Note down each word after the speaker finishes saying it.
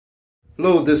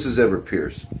Hello, this is Everett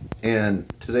Pierce,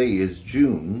 and today is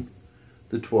June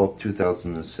the 12th,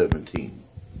 2017,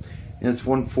 and it's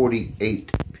 1:48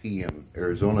 p.m.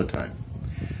 Arizona time.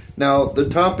 Now, the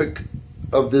topic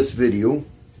of this video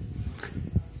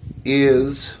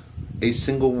is a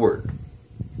single word,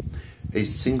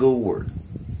 and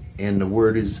the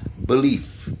word is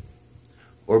belief,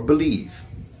 or believe.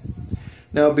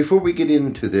 Now, before we get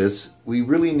into this, we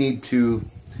really need to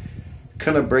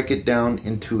kind of break it down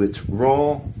into its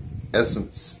raw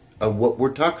essence of what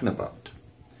we're talking about.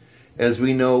 As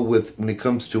we know, when it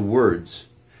comes to words,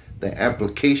 the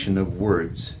application of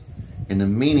words and the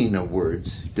meaning of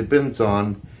words depends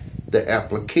on the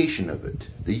application of it,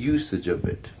 the usage of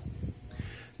it.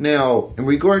 Now, in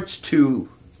regards to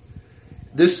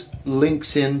this,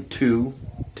 links into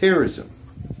terrorism.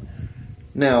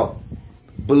 Now,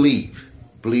 believe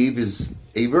is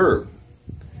a verb.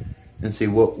 And say,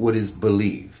 what is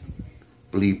believe?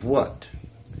 Believe what?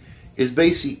 It's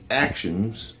basically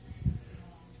actions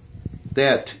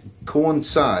that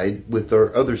coincide with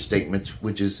our other statements,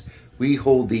 which is we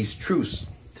hold these truths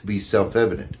to be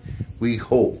self-evident. We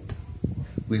hold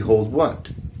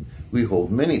what? We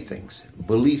hold many things.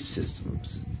 Belief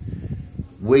systems,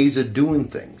 ways of doing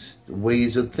things,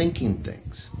 ways of thinking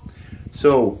things.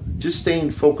 So just staying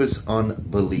focused on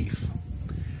belief.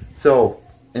 So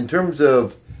in terms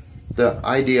of the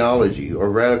ideology or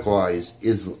radicalized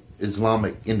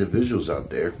Islamic individuals out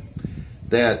there,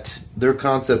 that their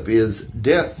concept is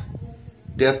death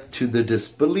to the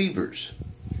disbelievers.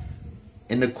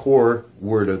 And the core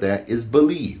word of that is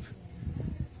believe.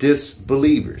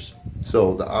 Disbelievers.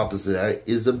 So the opposite of that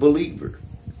is a believer.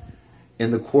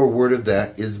 And the core word of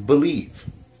that is believe.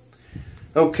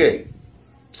 Okay,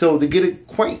 so to get a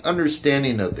quite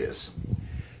understanding of this,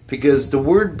 because the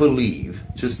word believe,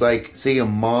 just like, say, a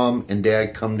mom and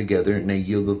dad come together and they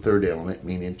yield the third element,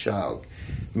 meaning child.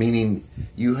 Meaning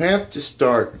you have to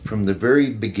start from the very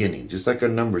beginning, just like a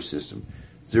number system.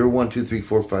 0, 1, 2, 3,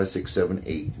 4, 5, 6, 7,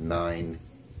 8, 9.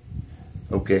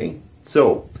 Okay?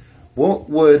 So, what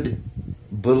would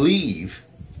believe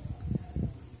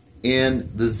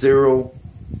in the zero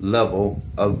level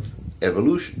of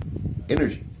evolution?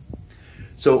 Energy.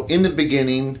 So, in the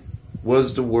beginning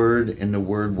was the Word, and the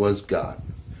Word was God.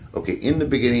 Okay, in the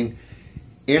beginning,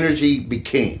 energy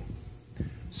became.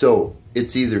 So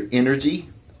it's either energy,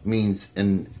 means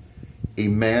in a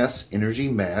mass, energy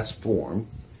mass form.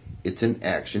 It's in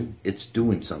action, it's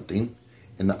doing something.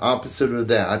 And the opposite of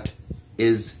that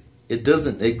is it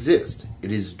doesn't exist.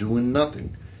 It is doing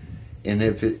nothing. And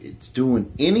if it's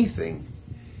doing anything,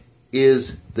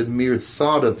 is the mere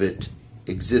thought of it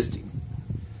existing.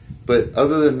 But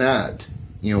other than that,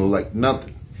 like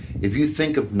nothing. If you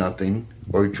think of nothing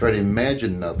or try to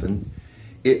imagine nothing,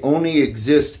 it only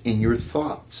exists in your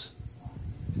thoughts.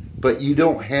 But you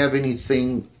don't have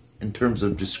anything in terms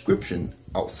of description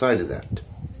outside of that.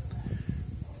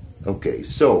 Okay,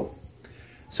 so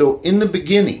in the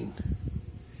beginning,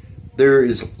 there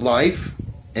is life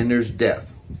and there's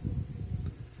death.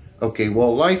 Okay,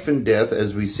 well, life and death,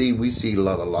 as we see a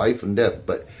lot of life and death,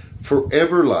 but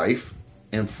forever life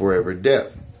and forever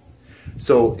death.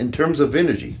 So in terms of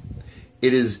energy,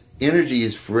 energy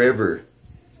is forever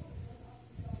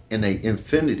in an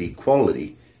infinity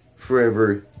quality,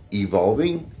 forever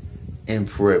evolving and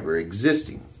forever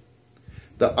existing.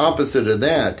 The opposite of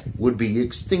that would be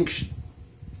extinction.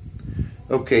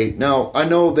 Okay, now I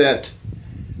know that,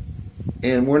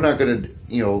 and we're not going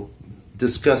to,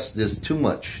 discuss this too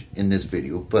much in this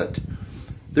video, but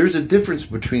there's a difference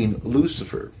between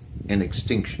Lucifer and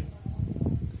extinction.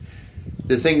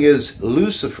 The thing is,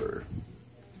 Lucifer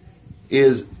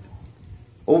is,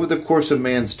 over the course of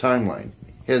man's timeline,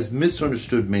 has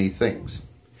misunderstood many things.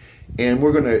 And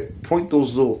we're going to point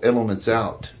those little elements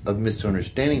out of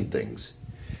misunderstanding things.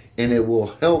 And it will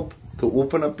help to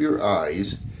open up your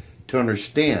eyes to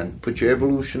understand, put your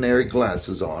evolutionary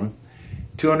glasses on,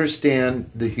 to understand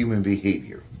the human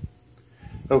behavior.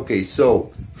 Okay,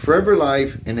 so forever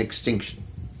life and extinction.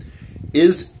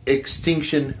 Is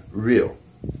extinction real?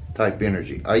 Type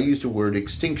energy. I use the word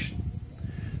extinction.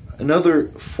 Another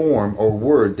form or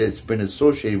word that's been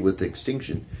associated with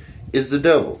extinction is the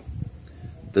devil.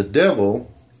 The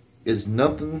devil is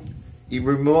nothing even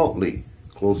remotely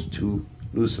close to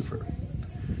Lucifer.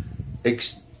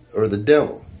 Or the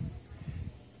devil.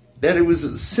 That it was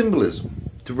a symbolism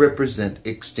to represent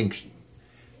extinction.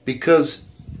 Because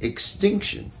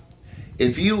extinction,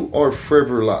 if you are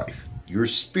forever life, your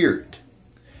spirit,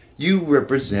 you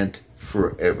represent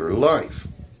forever life.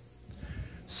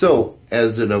 So,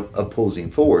 as an opposing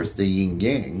force, the yin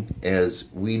yang, as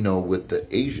we know with the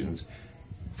Asians,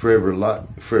 forever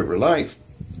life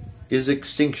is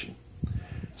extinction.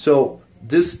 So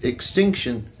this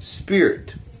extinction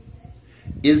spirit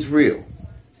is real.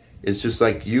 It's just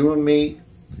like you and me.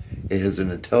 It has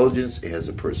an intelligence, it has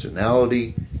a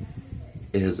personality,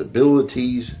 it has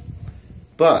abilities,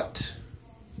 but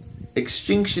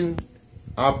extinction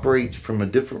operates from a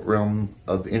different realm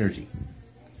of energy.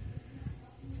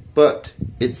 But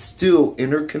it's still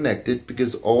interconnected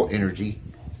because all energy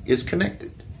is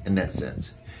connected in that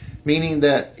sense. Meaning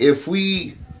that if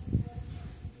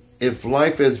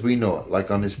life as we know it, like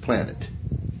on this planet,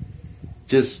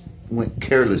 just went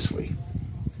carelessly,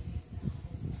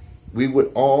 we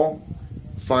would all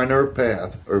find our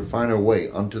path or find our way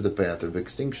onto the path of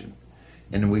extinction,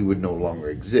 and we would no longer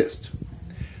exist.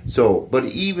 So, but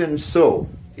even so,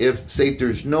 if, say,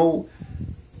 there's no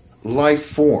life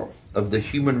form of the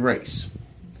human race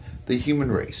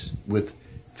with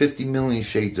 50 million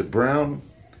shades of brown,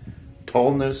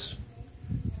 tallness,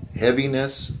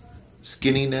 heaviness,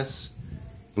 skinniness,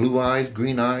 blue eyes,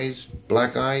 green eyes,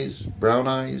 black eyes, brown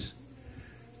eyes.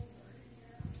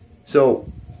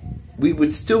 So we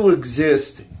would still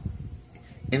exist,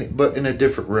 but in a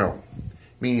different realm.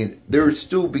 Meaning there would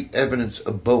still be evidence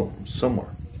of bones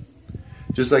somewhere.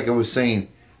 Just like I was saying,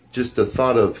 just the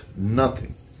thought of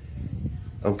nothing.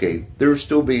 Okay, there would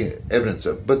still be evidence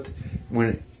of, but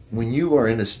when you are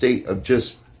in a state of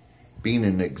just being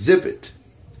an exhibit,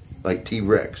 like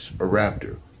T-Rex or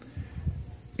Raptor,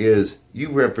 is you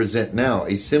represent now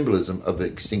a symbolism of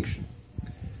extinction.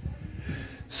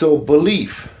 So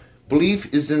belief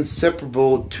is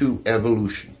inseparable to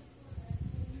evolution.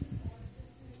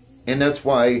 And that's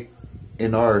why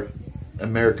in our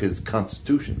America's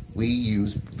Constitution, we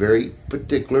use very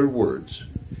particular words.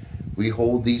 We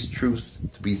hold these truths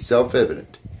to be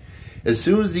self-evident. As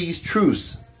soon as these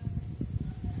truths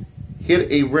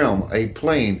hit a realm, a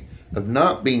plane of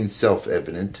not being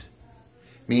self-evident,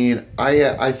 meaning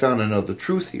I found another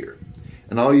truth here.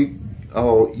 And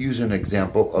I'll use an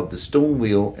example of the stone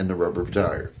wheel and the rubber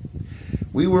tire.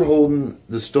 We were holding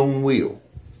the stone wheel.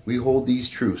 We hold these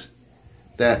truths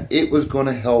that it was going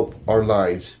to help our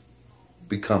lives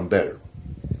become better.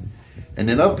 And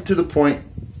then up to the point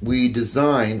we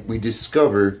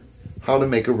discovered how to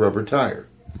make a rubber tire.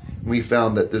 We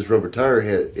found that this rubber tire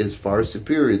is far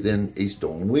superior than a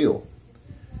stone wheel.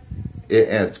 It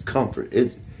adds comfort.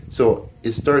 So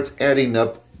it starts adding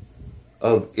up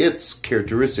of its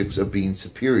characteristics of being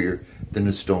superior than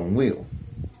a stone wheel.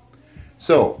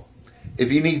 So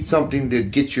if you need something to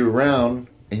get you around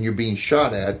and you're being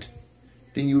shot at,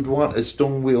 then you would want a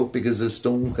stone wheel because a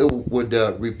stone wheel would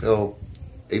repel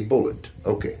a bullet.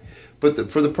 Okay.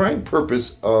 But for the prime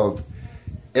purpose of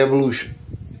evolution,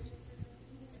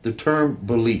 the term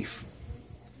belief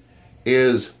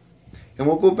is, and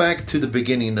we'll go back to the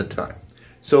beginning of time.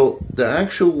 So the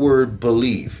actual word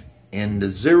belief in the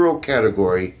zero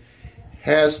category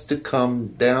has to come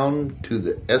down to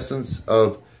the essence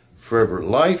of forever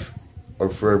life or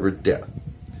forever death.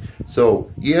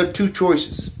 So you have two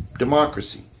choices.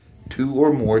 Democracy, two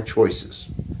or more choices.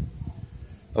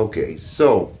 Okay,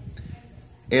 so,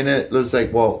 and it looks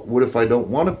like, well, what if I don't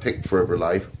want to pick forever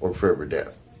life or forever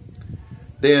death?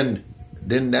 Then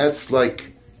that's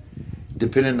like,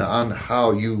 depending on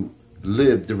how you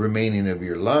live the remaining of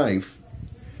your life,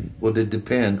 will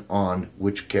depend on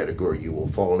which category you will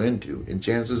fall into. And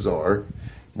chances are,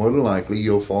 more than likely,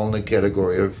 you'll fall in the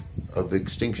category of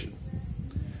extinction.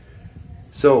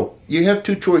 So you have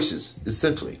two choices,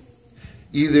 essentially.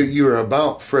 Either you're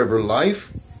about forever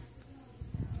life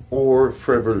or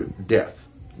forever death,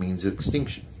 means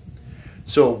extinction.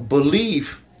 So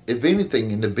belief, if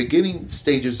anything, in the beginning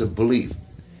stages of belief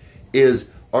is,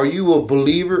 are you a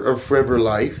believer of forever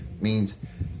life? Means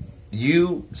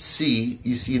you see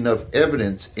enough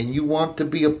evidence and you want to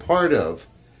be a part of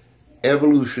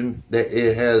evolution that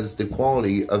it has the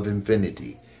quality of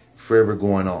infinity, forever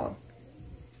going on.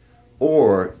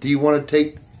 Or do you want to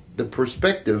take the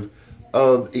perspective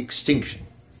of extinction?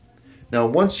 Now,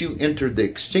 once you enter the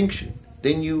extinction,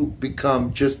 then you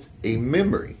become just a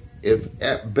memory, if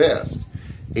at best,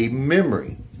 a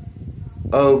memory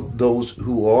of those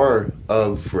who are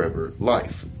of forever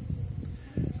life.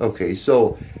 Okay,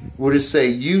 so we'll just say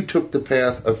you took the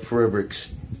path of forever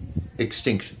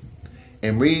extinction.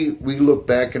 And we look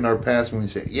back in our past and we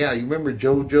say, yeah, you remember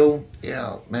JoJo?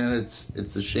 Yeah, man,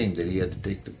 it's a shame that he had to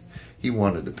take he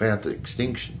wanted the path of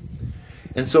extinction.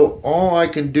 And so all I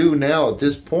can do now at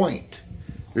this point,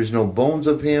 there's no bones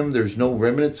of him, there's no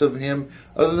remnants of him,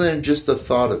 other than just the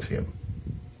thought of him.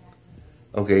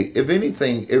 Okay, if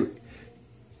anything,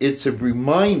 it's a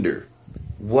reminder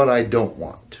what I don't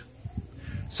want.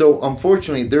 So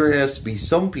unfortunately, there has to be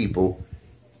some people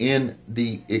in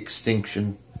the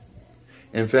extinction.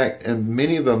 In fact, and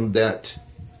many of them that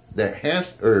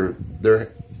has, or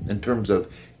there, in terms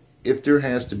of if there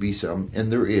has to be some,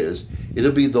 and there is,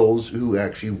 it'll be those who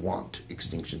actually want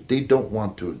extinction. They don't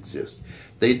want to exist.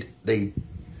 They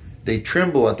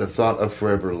tremble at the thought of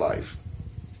forever life.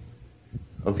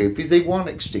 Okay, because they want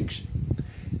extinction.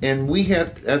 And we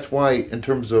have, that's why in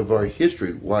terms of our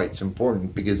history, why it's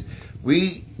important, because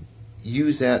we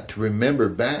use that to remember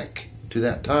back to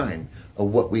that time of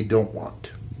what we don't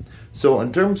want. So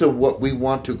in terms of what we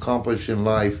want to accomplish in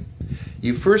life,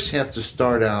 you first have to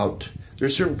start out,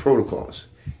 there's certain protocols.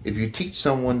 If you teach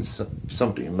someone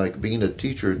something, like being a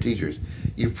teacher or teachers,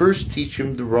 you first teach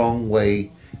them the wrong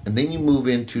way, and then you move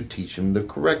into teach them the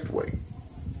correct way.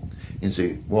 And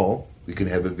say, well, we can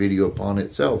have a video upon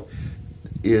itself,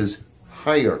 is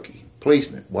hierarchy,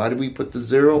 placement. Why do we put the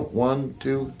 0, 1,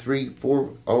 2, 3, 4,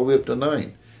 all the way up to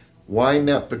 9? Why in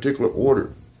that particular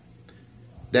order?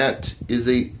 That is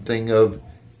a thing of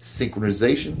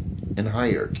synchronization and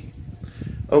hierarchy.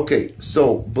 Okay,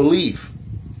 so belief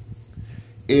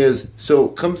is, so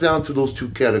it comes down to those two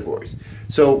categories.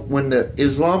 So when the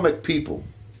Islamic people,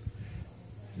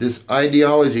 this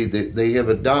ideology that they have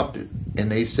adopted,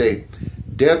 and they say,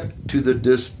 death to the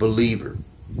disbeliever.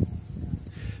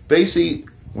 Basically,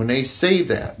 when they say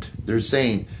that, they're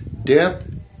saying death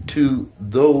to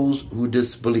those who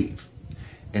disbelieve.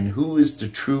 And who is the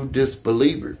true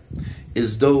disbeliever?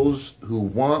 Is those who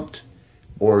want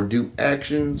or do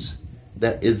actions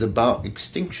that is about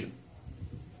extinction.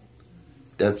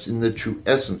 That's in the true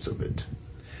essence of it.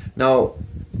 Now,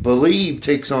 believe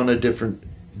takes on a different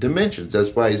dimensions.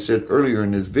 That's why I said earlier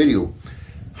in this video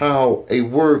how a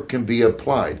word can be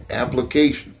applied,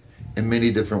 application, in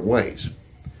many different ways.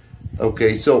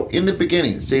 Okay, so in the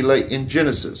beginning, say like in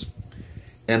Genesis,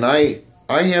 and I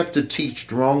have to teach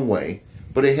the wrong way,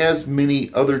 but it has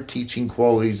many other teaching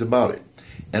qualities about it.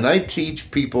 And I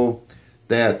teach people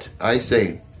that I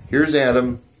say, here's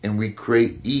Adam, and we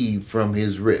create Eve from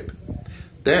his rib.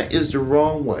 That is the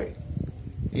wrong way.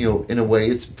 You know, in a way,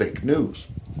 it's fake news.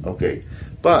 Okay,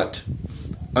 but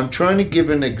I'm trying to give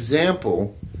an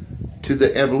example to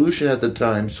the evolution at the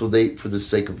time, so they, for the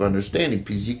sake of understanding,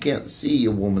 because you can't see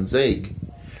a woman's egg,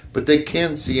 but they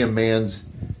can see a man's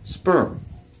sperm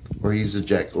or his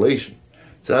ejaculation.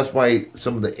 So that's why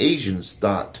some of the Asians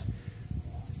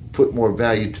put more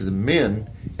value to the men,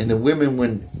 and the women,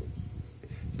 when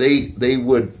they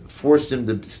would force them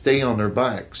to stay on their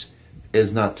backs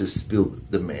as not to spill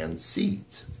the man's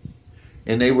seeds.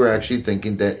 And they were actually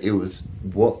thinking that it was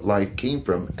what life came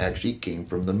from, actually came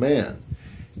from the man.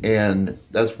 And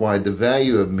that's why the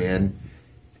value of men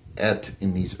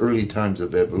in these early times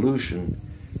of evolution,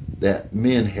 that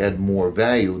men had more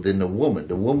value than the woman.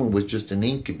 The woman was just an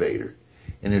incubator.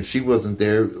 And if she wasn't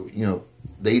there, you know,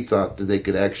 they thought that they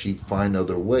could actually find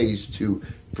other ways to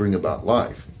bring about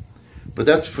life. But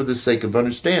that's for the sake of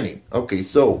understanding. Okay,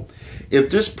 so if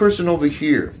this person over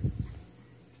here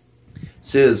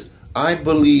says, I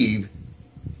believe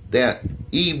that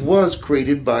Eve was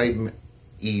created by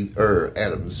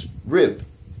Adam's rib.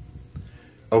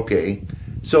 Okay,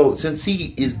 so since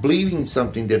he is believing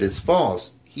something that is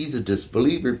false, he's a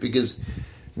disbeliever, because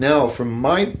now from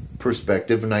my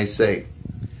perspective, and I say,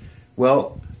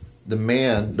 well, the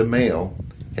male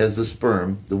has the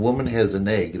sperm, the woman has an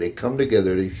egg, they come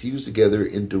together, they fuse together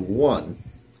into one,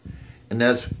 and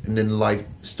then life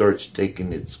starts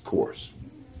taking its course.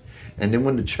 And then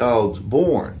when the child's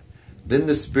born, then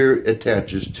the spirit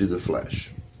attaches to the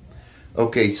flesh.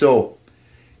 Okay, so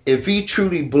if he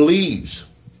truly believes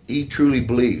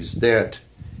that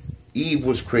Eve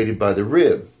was created by the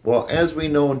rib, well, as we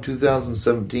know in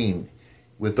 2017,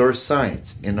 with our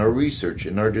science and our research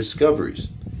and our discoveries,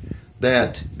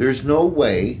 that there's no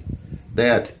way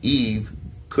that Eve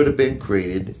could have been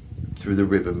created through the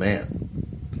rib of man.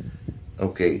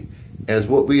 Okay, as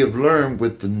what we have learned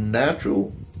with the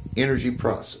natural energy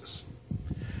process.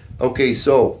 Okay,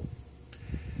 so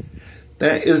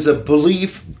that is a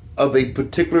belief of a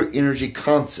particular energy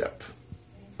concept.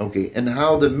 Okay, and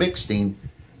how the mixing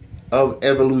of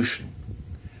evolution,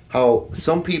 how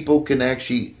some people can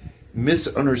actually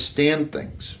misunderstand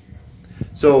things.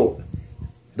 So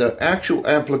the actual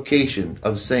application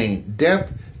of saying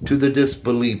death to the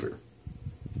disbeliever.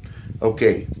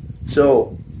 Okay,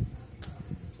 so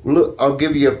look, I'll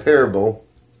give you a parable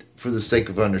for the sake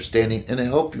of understanding and to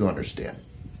help you understand.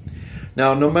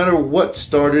 Now, no matter what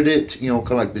started it, you know,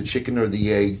 kind of like the chicken or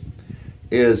the egg,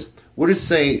 is, what does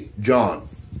say John?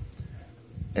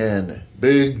 And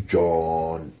Big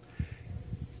John.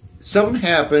 Something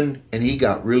happened and he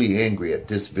got really angry at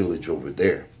this village over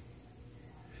there.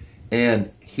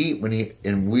 And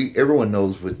everyone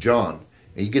knows with John,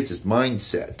 he gets his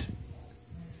mindset,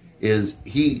 is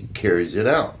he carries it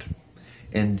out.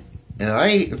 And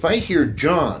if I hear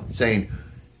John saying,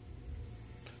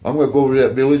 I'm going to go over to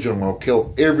that village and I'm going to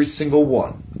kill every single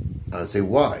one, I say,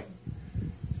 why?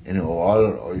 And I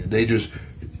don't know,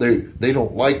 they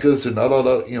don't like us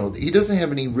and he doesn't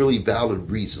have any really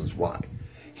valid reasons why.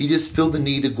 He just felt the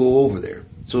need to go over there.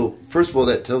 So first of all,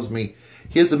 that tells me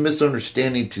he has a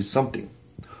misunderstanding to something,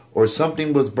 or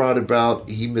something was brought about,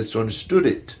 he misunderstood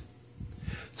it.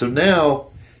 So now,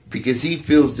 because he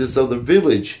feels this other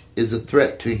village is a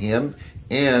threat to him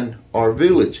and our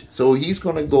village, so he's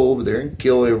going to go over there and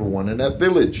kill everyone in that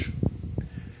village.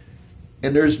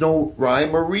 And there's no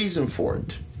rhyme or reason for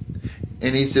it.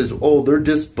 And he says, oh, they're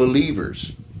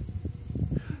disbelievers.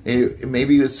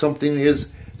 Maybe it's something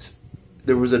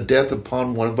there was a death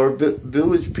upon one of our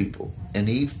village people, and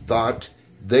he thought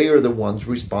they are the ones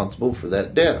responsible for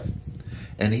that death.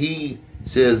 And he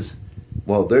says,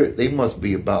 well, they must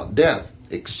be about death,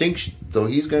 extinction. So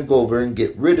he's going to go over and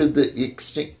get rid of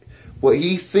what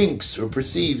he thinks or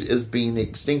perceives as being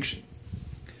extinction.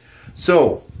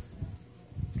 So,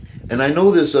 and I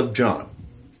know this of John.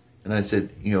 And I said,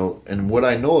 and what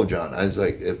I know of John, I was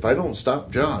like, if I don't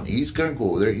stop John, he's going to go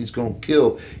over there, he's going to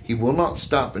kill. He will not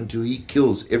stop until he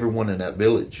kills everyone in that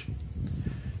village.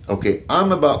 Okay,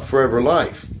 I'm about forever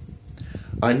life.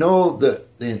 I know that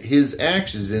his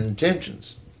actions and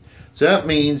intentions. So that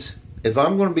means if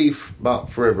I'm going to be about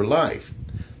forever life,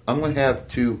 I'm going to have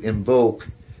to invoke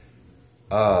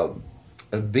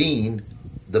being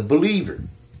the believer,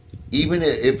 even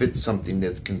if it's something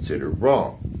that's considered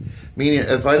wrong. Meaning,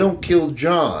 if I don't kill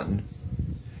John,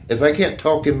 if I can't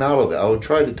talk him out of it, I will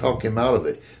try to talk him out of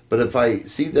it. But if I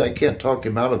see that I can't talk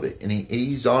him out of it, and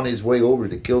he's on his way over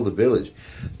to kill the village,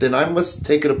 then I must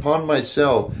take it upon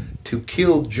myself to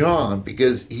kill John,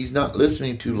 because he's not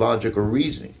listening to logic or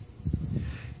reasoning.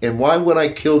 And why would I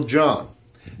kill John?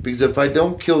 Because if I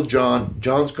don't kill John,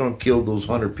 John's going to kill those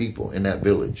 100 people in that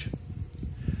village.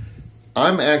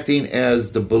 I'm acting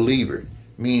as the believer,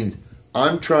 meaning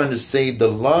I'm trying to save the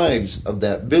lives of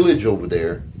that village over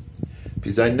there,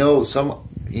 because I know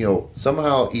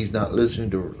somehow he's not listening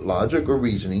to logic or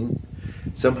reasoning.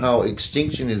 Somehow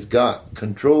extinction has got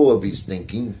control of his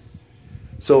thinking.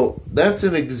 So that's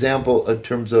an example in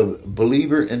terms of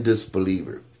believer and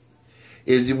disbeliever.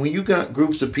 Is when you got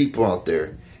groups of people out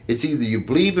there, it's either you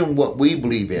believe in what we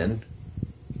believe in,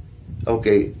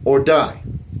 okay, or die.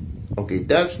 Okay,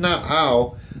 that's not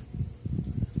how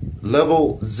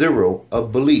level 0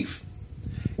 of belief.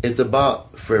 It's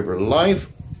about forever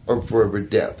life or forever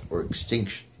death or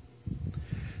extinction.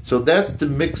 So that's the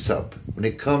mix-up when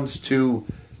it comes to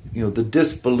the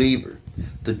disbeliever.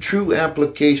 The true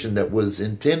application that was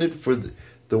intended for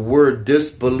the word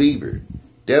disbeliever,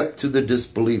 death to the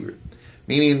disbeliever.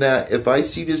 Meaning that if I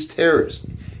see this terrorist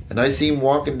and I see him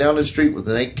walking down the street with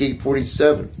an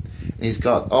AK-47 and he's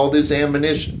got all this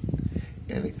ammunition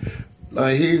and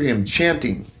I hear him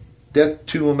chanting, death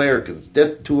to Americans,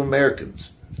 death to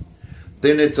Americans,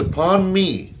 then it's upon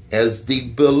me as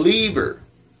the believer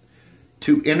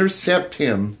to intercept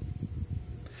him.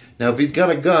 Now, if he's got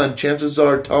a gun, chances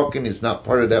are talking is not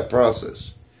part of that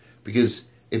process. Because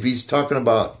if he's talking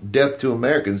about death to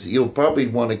Americans, he'll probably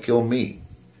want to kill me.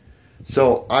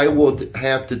 So I will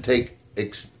have to take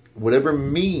whatever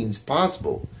means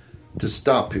possible to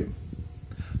stop him.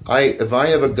 If I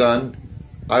have a gun,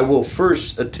 I will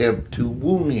first attempt to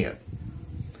wound him,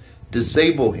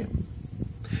 disable him.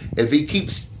 If he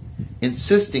keeps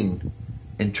insisting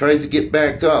and tries to get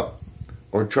back up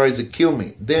or tries to kill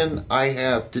me, then I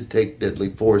have to take deadly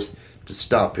force to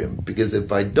stop him. Because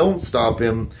if I don't stop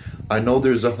him, I know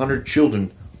there's 100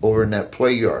 children over in that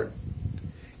play yard.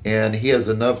 And he has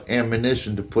enough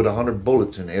ammunition to put 100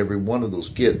 bullets in every one of those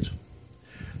kids.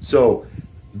 So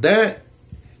that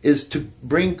is to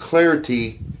bring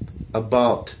clarity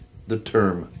about the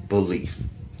term belief.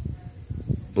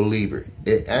 Believer.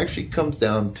 It actually comes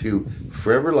down to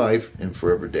forever life and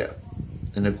forever death.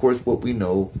 And of course what we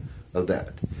know of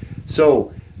that.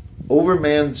 So over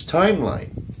man's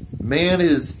timeline, man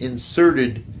is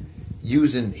inserted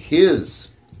using his,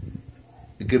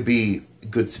 it could be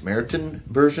Good Samaritan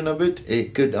version of it.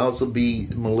 It could also be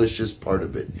malicious part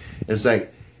of it. It's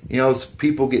like,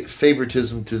 people get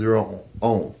favoritism to their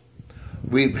own.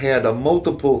 We've had a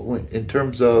multiple in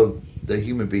terms of the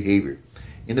human behavior.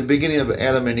 In the beginning of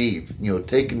Adam and Eve,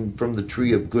 taken from the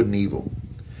tree of good and evil.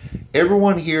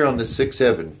 Everyone here on the sixth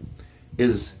heaven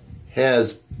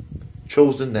has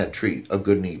chosen that tree of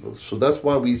good and evil. So that's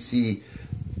why we see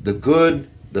the good,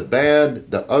 the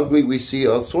bad, the ugly. We see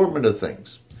an assortment of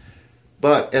things.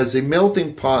 But as a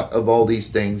melting pot of all these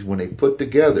things, when they put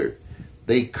together,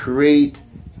 they create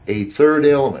a third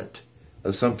element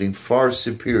of something far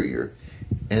superior,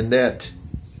 and that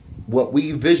what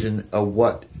we vision of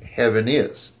what heaven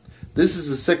is. This is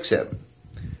the sixth heaven.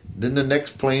 Then the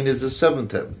next plane is the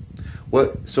seventh heaven.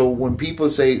 So when people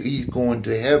say he's going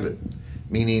to heaven,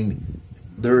 meaning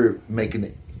they're making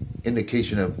an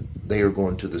indication of they are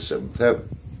going to the seventh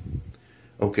heaven.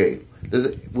 Okay,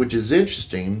 which is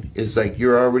interesting, is like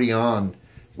you're already on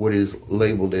what is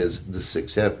labeled as the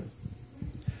sixth heaven.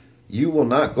 You will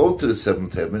not go to the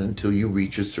seventh heaven until you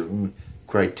reach a certain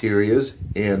criteria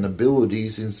and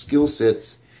abilities and skill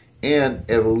sets and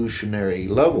evolutionary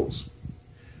levels.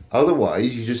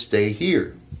 Otherwise, you just stay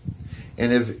here.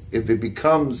 And if it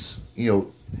becomes,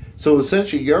 so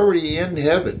essentially you're already in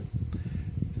heaven.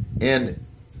 And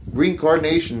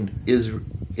reincarnation is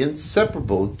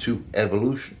inseparable to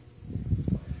evolution.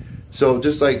 So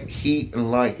just like heat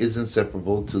and light is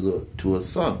inseparable to a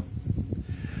sun.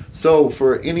 So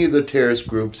for any of the terrorist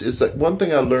groups, it's like one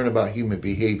thing I learned about human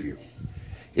behavior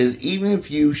is even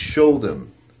if you show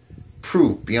them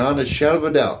proof beyond a shadow of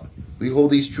a doubt, we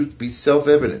hold these truths to be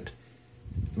self-evident.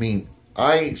 I mean,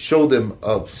 I show them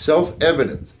of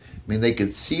self-evidence. I mean, they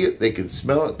can see it, they can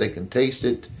smell it, they can taste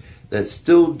it. That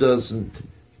still doesn't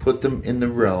put them in the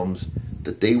realms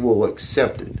that they will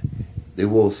accept it. They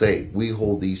will say, we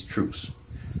hold these truths.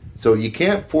 So you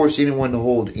can't force anyone to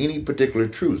hold any particular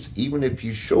truths, even if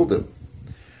you show them.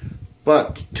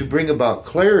 But to bring about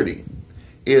clarity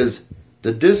is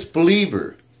the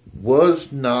disbeliever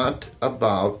was not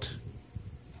about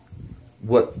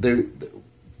what they're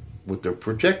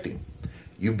projecting.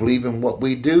 You believe in what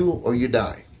we do or you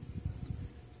die.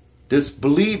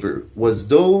 Disbeliever was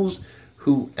those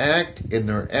who act in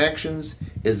their actions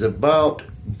is about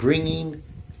bringing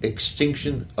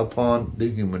extinction upon the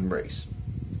human race.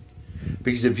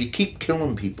 Because if you keep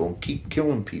killing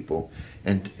people,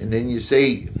 and then you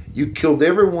say you killed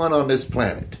everyone on this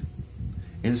planet,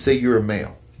 and say you're a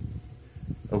male.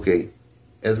 Okay,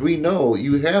 as we know,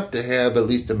 you have to have at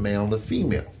least a male and a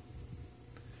female.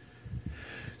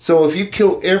 So if you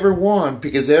kill everyone,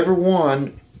 because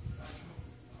everyone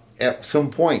at some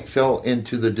point fell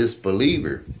into the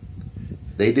disbeliever,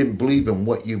 they didn't believe in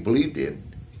what you believed in,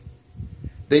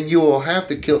 then you will have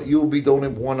to kill, you will be the only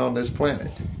one on this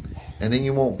planet. And then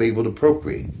you won't be able to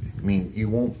procreate. I mean, you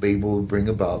won't be able to bring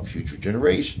about future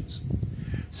generations.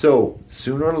 So,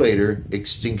 sooner or later,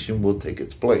 extinction will take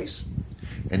its place.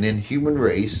 And then human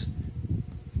race,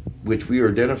 which we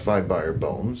are identified by our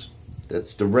bones,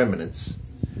 that's the remnants,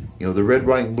 the red,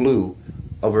 white, and blue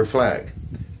of our flag.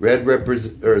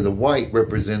 The white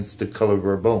represents the color of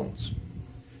our bones.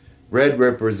 Red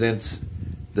represents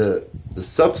the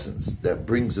substance that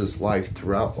brings us life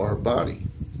throughout our body.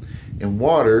 And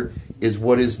water is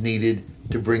what is needed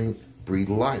to breathe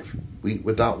life.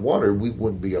 Without water, we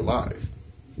wouldn't be alive.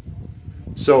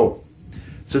 So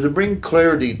to bring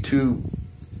clarity to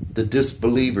the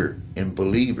disbeliever and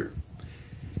believer.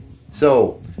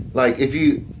 So, like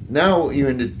now you're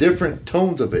in the different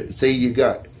tones of it. Say you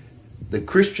got the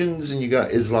Christians and you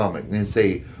got Islamic. And they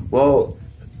say, well,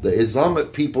 the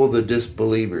Islamic people, the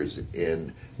disbelievers.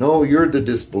 And no, you're the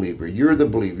disbeliever. You're the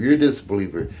believer. You're the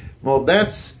disbeliever. Well,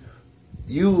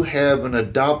 you have an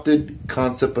adopted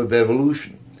concept of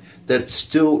evolution that's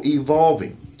still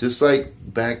evolving. Just like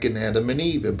back in Adam and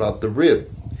Eve about the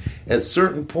rib. At a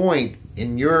certain point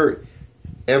in your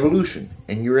evolution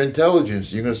and your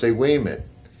intelligence, you're going to say, wait a minute.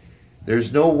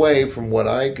 There's no way from what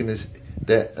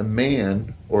that a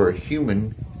man or a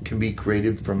human can be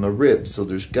created from a rib. So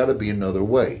there's got to be another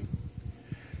way.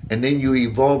 And then you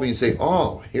evolve and you say,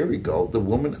 oh, here we go. The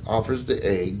woman offers the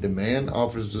egg, the man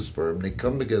offers the sperm, they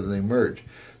come together, they merge.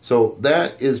 So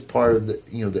that is part of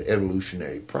the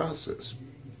evolutionary process.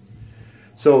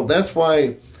 So that's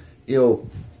why,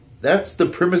 that's the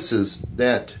premises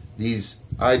that these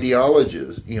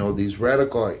ideologies, these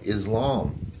radical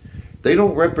Islam, they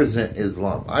don't represent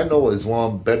Islam. I know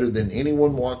Islam better than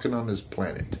anyone walking on this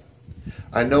planet.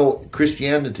 I know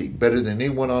Christianity better than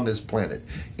anyone on this planet.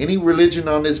 Any religion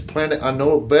on this planet, I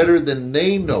know it better than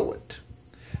they know it.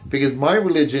 Because my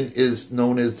religion is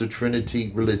known as the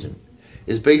Trinity religion.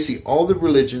 It's basically all the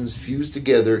religions fused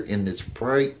together in its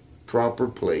proper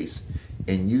place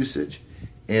and usage.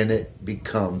 And it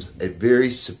becomes a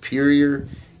very superior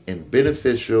and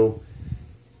beneficial,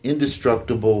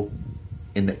 indestructible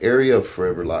in the area of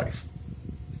forever life.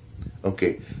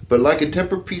 Okay, but like a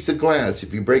tempered piece of glass,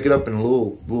 if you break it up in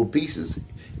little pieces,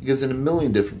 it goes in a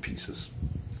million different pieces.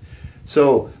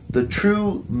 So the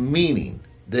true meaning,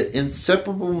 the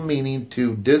inseparable meaning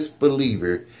to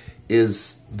disbeliever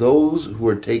is those who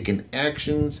are taking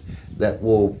actions that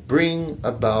will bring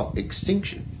about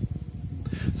extinction.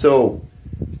 So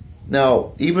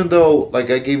now, even though, like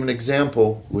I gave an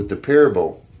example with the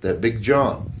parable, that Big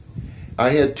John,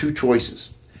 I had two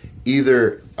choices.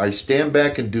 Either I stand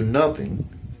back and do nothing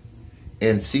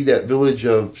and see that village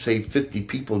of, say, 50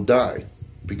 people die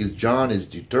because John is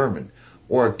determined,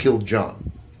 or I kill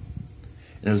John.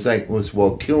 And it was like,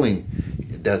 well, killing,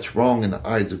 that's wrong in the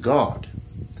eyes of God.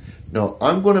 No,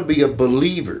 I'm going to be a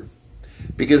believer,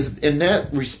 because in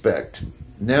that respect,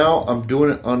 now I'm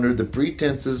doing it under the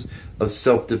pretenses of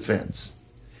self-defense.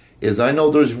 Is I know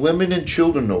there's women and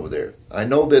children over there. I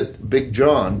know that Big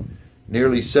John,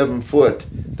 nearly 7 foot,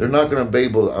 they're not going to be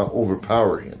able to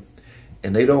overpower him.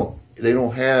 And they don't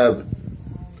have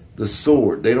the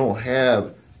sword. They don't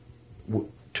have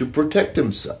to protect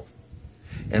themselves.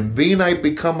 And being I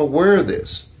become aware of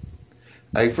this,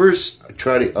 I first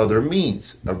try the other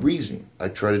means of reasoning. I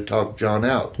try to talk John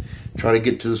out, try to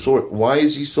get to the source. Why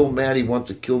is he so mad he wants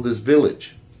to kill this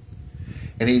village?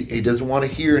 And he doesn't want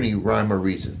to hear any rhyme or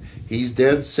reason. He's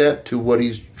dead set to what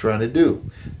he's trying to do.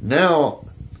 Now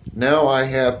I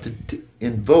have to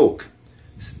invoke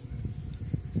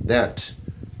that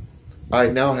I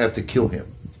now have to kill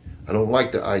him. I don't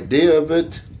like the idea of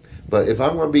it, but if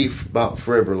I'm going to be about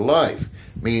forever life,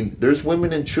 I mean, there's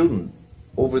women and children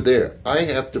over there. I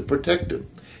have to protect them,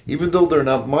 even though they're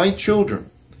not my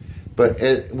children. But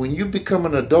when you become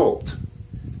an adult,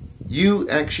 you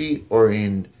actually are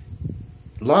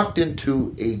locked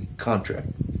into a contract.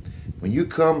 When you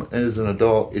come as an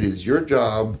adult, it is your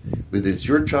job, whether it's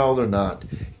your child or not,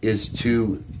 is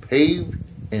to pave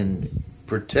and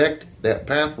protect that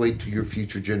pathway to your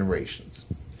future generations.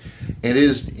 And it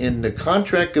is in the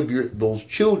contract of those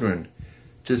children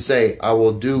to say, I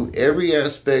will do every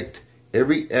aspect,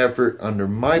 every effort under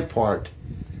my part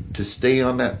to stay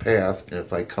on that path. And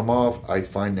if I come off, I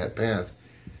find that path.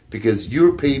 Because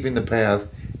you're paving the path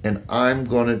and I'm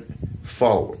going to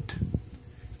follow it.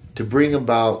 To bring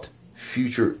about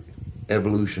future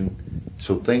evolution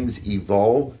so things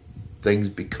evolve, things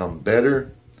become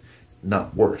better,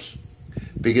 not worse.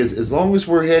 Because as long as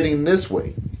we're heading this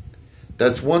way,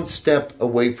 that's one step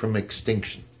away from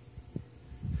extinction.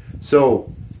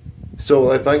 So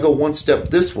if I go one step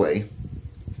this way,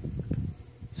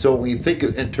 so when you think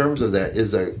in terms of that,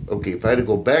 is okay, if I had to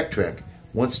go backtrack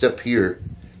one step here,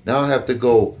 now I have to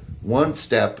go one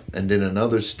step and then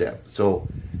another step. So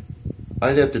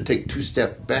I'd have to take 2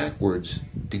 steps backwards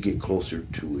to get closer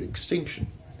to extinction.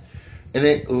 And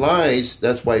it lies,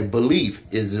 that's why belief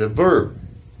is a verb.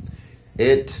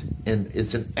 It's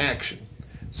an action.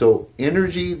 So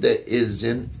energy that is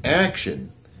in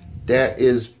action, that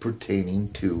is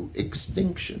pertaining to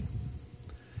extinction.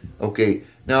 Okay,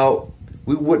 now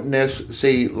we wouldn't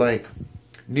say like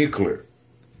nuclear.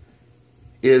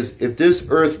 Is if this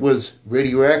earth was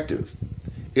radioactive,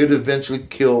 it would eventually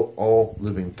kill all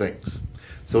living things.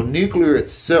 So nuclear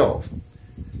itself,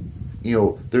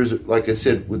 there's, like I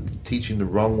said, with teaching the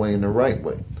wrong way and the right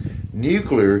way.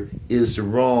 Nuclear is the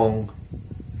wrong,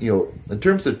 in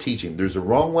terms of teaching, there's a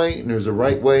wrong way and there's a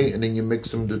right way, and then you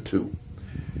mix them to two.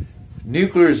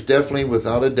 Nuclear is definitely,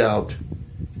 without a doubt,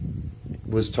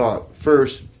 was taught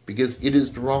first because it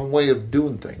is the wrong way of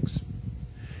doing things.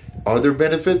 Are there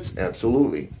benefits?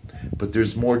 Absolutely. But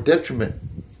there's more detriment.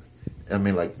 I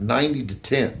mean, like 90 to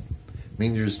 10. I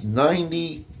mean, there's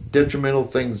 90 detrimental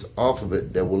things off of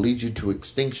it that will lead you to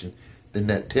extinction than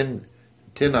that 10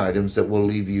 items that will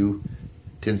leave you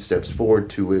 10 steps forward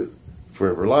to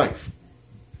forever life.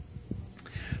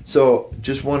 So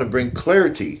just want to bring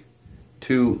clarity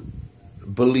to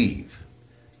believe.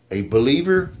 A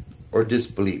believer or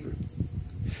disbeliever.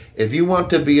 If you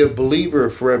want to be a believer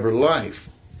of forever life,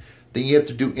 then you have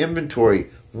to do inventory.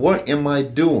 What am I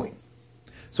doing?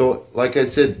 So, like I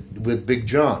said with Big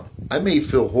John, I may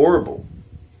feel horrible.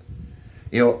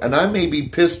 And I may be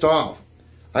pissed off.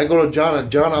 I go to John and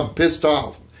John, I'm pissed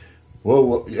off.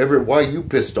 Well, Everett, why are you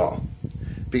pissed off?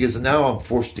 Because now I'm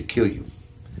forced to kill you.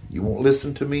 You won't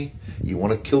listen to me? You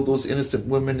want to kill those innocent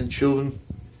women and children?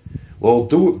 Well,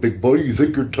 do it, big buddy. You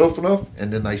think you're tough enough?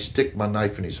 And then I stick my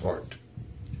knife in his heart.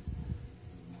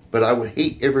 But I would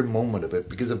hate every moment of it,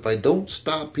 because if I don't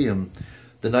stop him,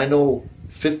 then I know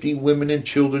 50 women and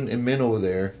children and men over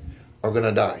there are going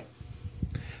to die.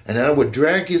 And then I would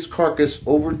drag his carcass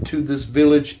over to this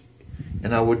village,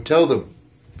 and I would tell them,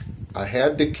 I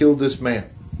had to kill this man.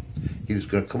 He was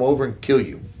going to come over and kill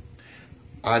you.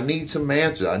 I need some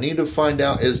answers. I need to find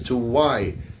out as to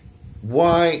why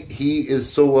he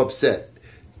is so upset.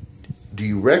 Do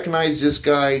you recognize this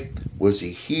guy? Was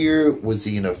he here? Was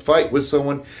he in a fight with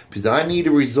someone? Because I need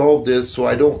to resolve this so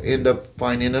I don't end up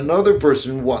finding another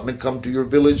person wanting to come to your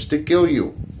village to kill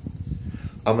you.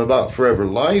 I'm about forever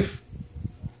life.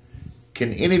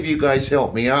 Can any of you guys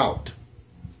help me out?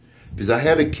 Because I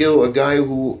had to kill a guy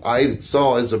who I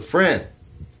saw as a friend.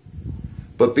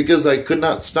 But because I could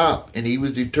not stop and he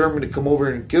was determined to come over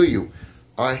and kill you,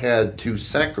 I had to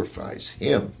sacrifice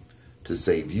him to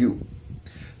save you.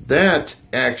 That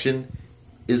action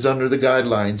is under the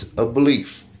guidelines of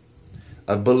belief,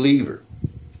 a believer,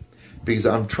 because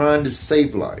I'm trying to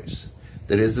save lives.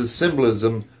 That is a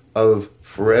symbolism of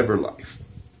forever life.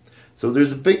 So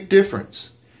there's a big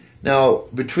difference. Now,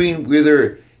 between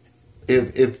whether,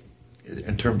 if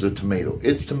in terms of tomato,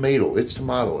 it's tomato, it's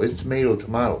tomato, it's tomato,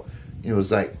 tomato. You know,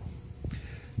 it's like,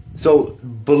 so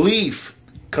belief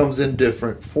comes in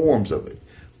different forms of it.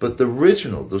 But the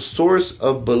original, the source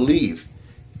of belief,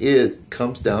 it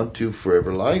comes down to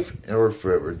forever life or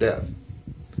forever death.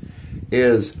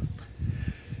 And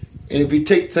if you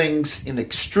take things in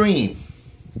extreme,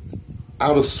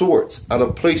 out of sorts, out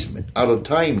of placement, out of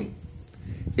timing,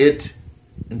 it,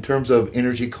 in terms of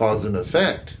energy, cause and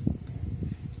effect,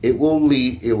 it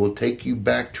will take you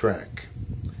backtrack.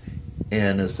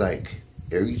 And it's like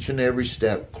each and every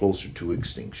step closer to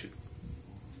extinction.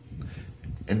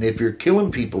 And if you're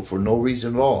killing people for no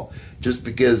reason at all, just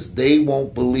because they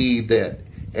won't believe that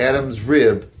Adam's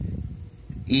rib,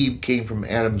 Eve came from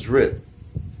Adam's rib.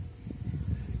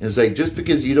 And it's like, just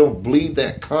because you don't believe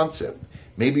that concept,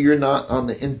 maybe you're not on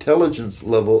the intelligence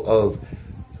level of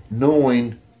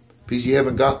knowing, because you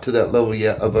haven't got to that level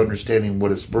yet of understanding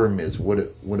what a sperm is, what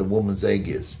a woman's egg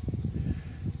is.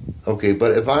 Okay,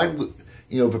 but if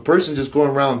if a person just going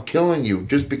around killing you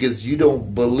just because you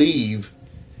don't believe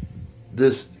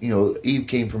this, Eve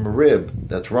came from a rib,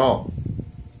 that's wrong.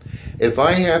 If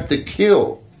I have to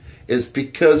kill, it's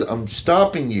because I'm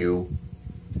stopping you,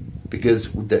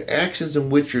 because the actions in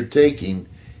which you're taking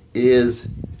is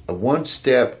a one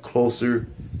step closer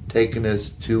taking us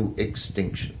to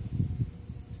extinction.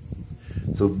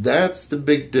 So that's the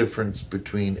big difference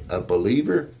between a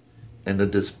believer and a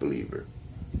disbeliever.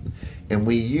 And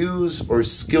we use our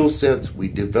skill sets, we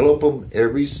develop them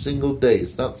every single day.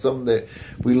 It's not something that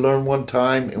we learn one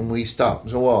time and we stop.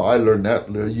 So, well, I learned that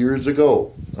years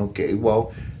ago. Okay,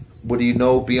 well, what do you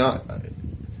know beyond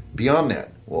that?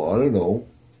 Well, I don't know.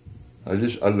 I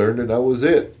learned it, that was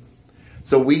it.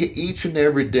 So each and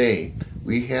every day,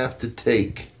 we have to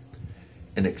take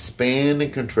and expand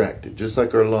and contract it. Just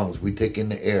like our lungs, we take in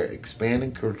the air, expand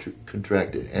and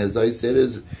contract it. As I said,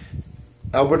 as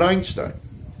Albert Einstein,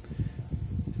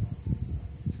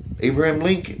 Abraham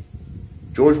Lincoln,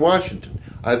 George Washington.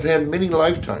 I've had many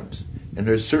lifetimes, and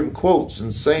there's certain quotes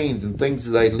and sayings and things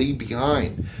that I leave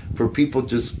behind for people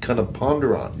just kind of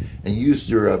ponder on and use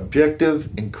their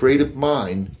objective and creative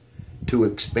mind to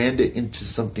expand it into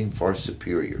something far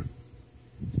superior.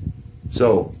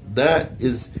 So that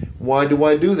is, why do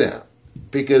I do that?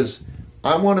 Because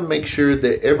I want to make sure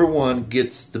that everyone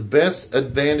gets the best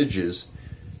advantages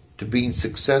to being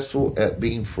successful at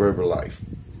being forever life.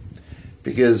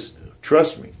 Because,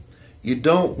 trust me, you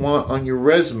don't want on your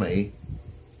resume,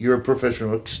 you're a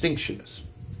professional extinctionist.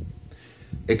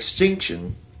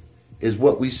 Extinction is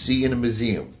what we see in a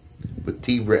museum with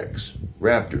T-Rex,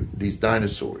 raptor, these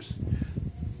dinosaurs.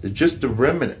 They're just the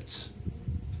remnants.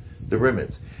 The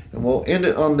remnants. And we'll end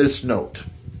it on this note.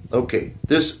 Okay,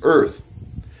 this earth,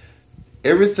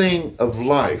 everything of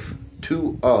life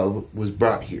was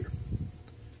brought here.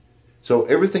 So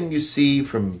everything you see,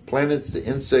 from planets to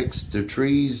insects to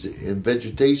trees and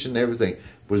vegetation, everything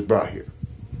was brought here.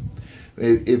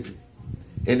 And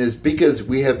it's because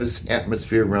we have this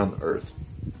atmosphere around the earth.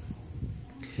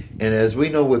 And as we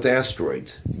know with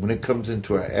asteroids, when it comes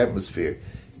into our atmosphere,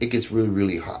 it gets really,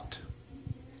 really hot.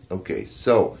 Okay,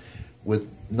 so with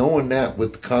knowing that,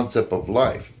 with the concept of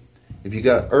life, if you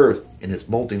got earth and it's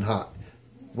molten hot,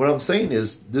 what I'm saying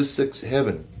is this sixth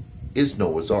heaven is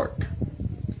Noah's Ark.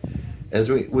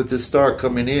 With this star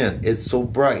coming in, it's so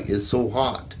bright, it's so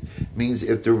hot. It means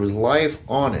if there was life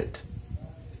on it,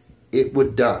 it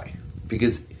would die.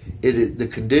 Because the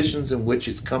conditions in which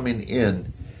it's coming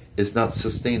in is not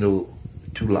sustainable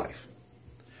to life.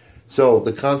 So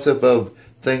the concept of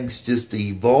things just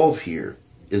evolve here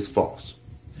is false.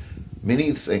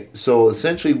 Many things. So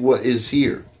essentially what is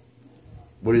here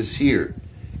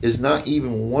is not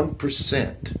even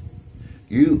 1%.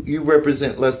 You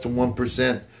represent less than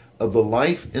 1% of the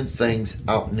life and things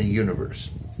out in the universe.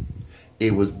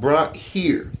 It was brought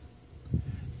here.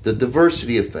 The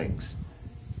diversity of things,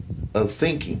 of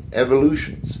thinking,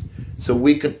 evolutions, so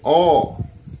we can all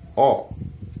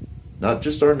not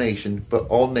just our nation, but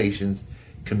all nations,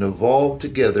 can evolve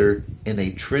together in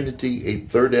a trinity, a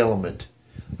third element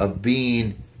of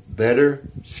being better,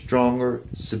 stronger,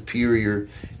 superior.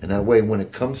 And that way, when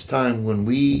it comes time when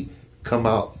we come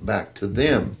out back to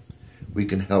them, we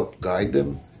can help guide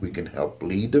them, we can help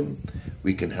lead them,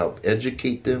 we can help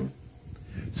educate them.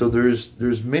 So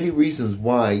there's many reasons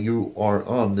why you are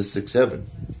on the sixth heaven.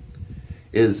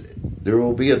 Is there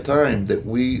will be a time that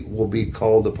we will be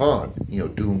called upon,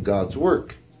 doing God's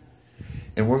work.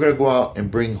 And we're going to go out and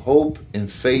bring hope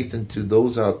and faith into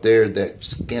those out there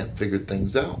that can't figure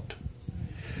things out.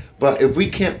 But if we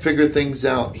can't figure things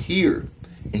out here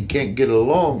and can't get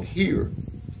along here,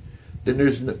 then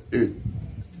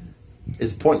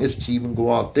it's pointless to even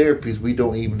go out there because we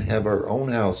don't even have our own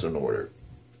house in order.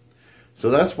 So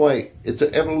that's why it's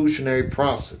an evolutionary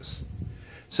process.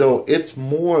 So it's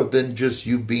more than just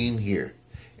you being here.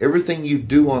 Everything you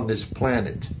do on this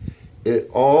planet, it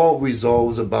all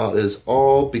resolves about is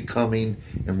all becoming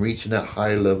and reaching that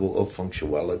high level of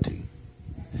functionality.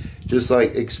 Just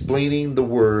like explaining the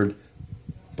word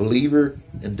believer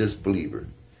and disbeliever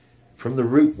from the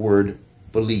root word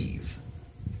believe,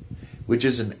 which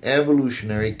is an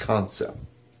evolutionary concept.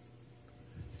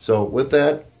 So with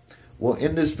that, we'll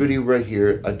end this video right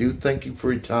here. I do thank you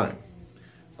for your time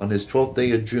on this 12th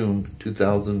day of June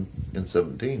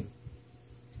 2017.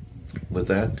 With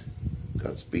that,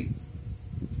 Godspeed.